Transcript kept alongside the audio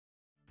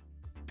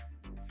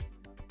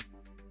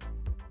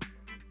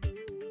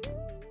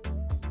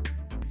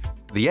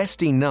The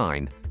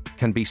SD9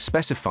 can be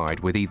specified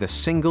with either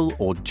single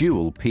or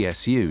dual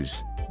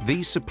PSUs.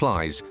 These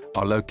supplies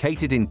are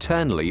located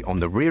internally on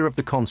the rear of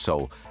the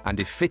console, and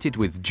if fitted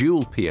with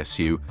dual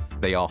PSU,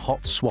 they are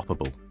hot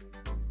swappable.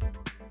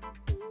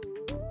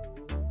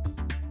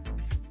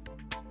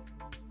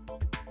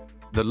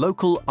 The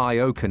local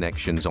I/O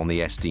connections on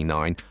the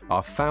SD9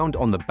 are found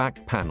on the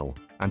back panel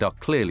and are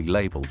clearly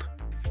labelled.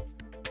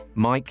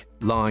 Mic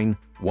line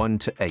 1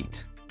 to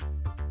 8.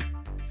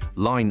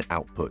 Line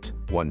output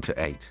 1 to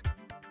 8.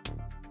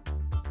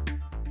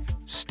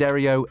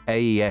 Stereo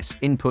AES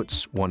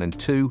inputs 1 and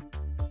 2.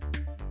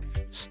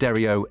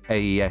 Stereo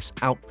AES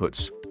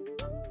outputs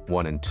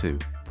 1 and 2.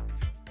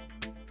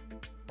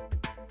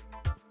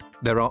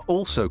 There are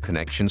also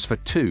connections for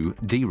two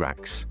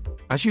DRACs.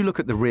 As you look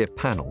at the rear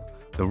panel,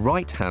 the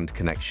right-hand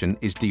connection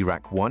is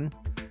DRAC 1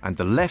 and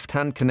the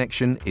left-hand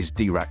connection is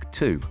DRAC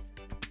 2.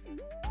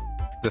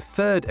 The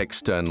third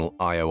external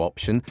I/O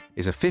option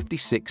is a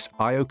 56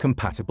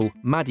 I/O-compatible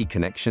MADI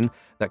connection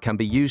that can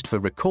be used for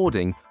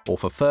recording or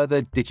for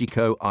further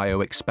DiGiCo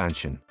I/O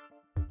expansion.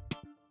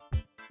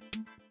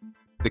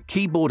 The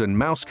keyboard and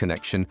mouse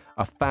connection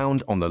are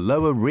found on the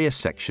lower rear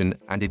section,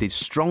 and it is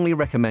strongly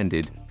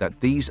recommended that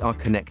these are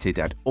connected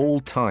at all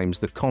times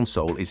the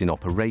console is in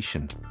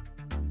operation.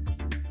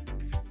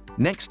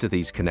 Next to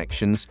these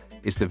connections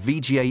is the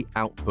VGA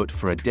output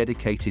for a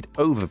dedicated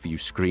overview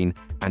screen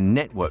and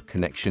network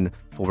connection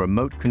for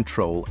remote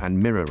control and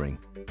mirroring.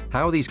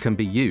 How these can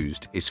be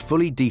used is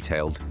fully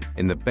detailed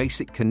in the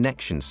basic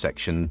connections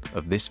section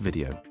of this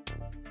video.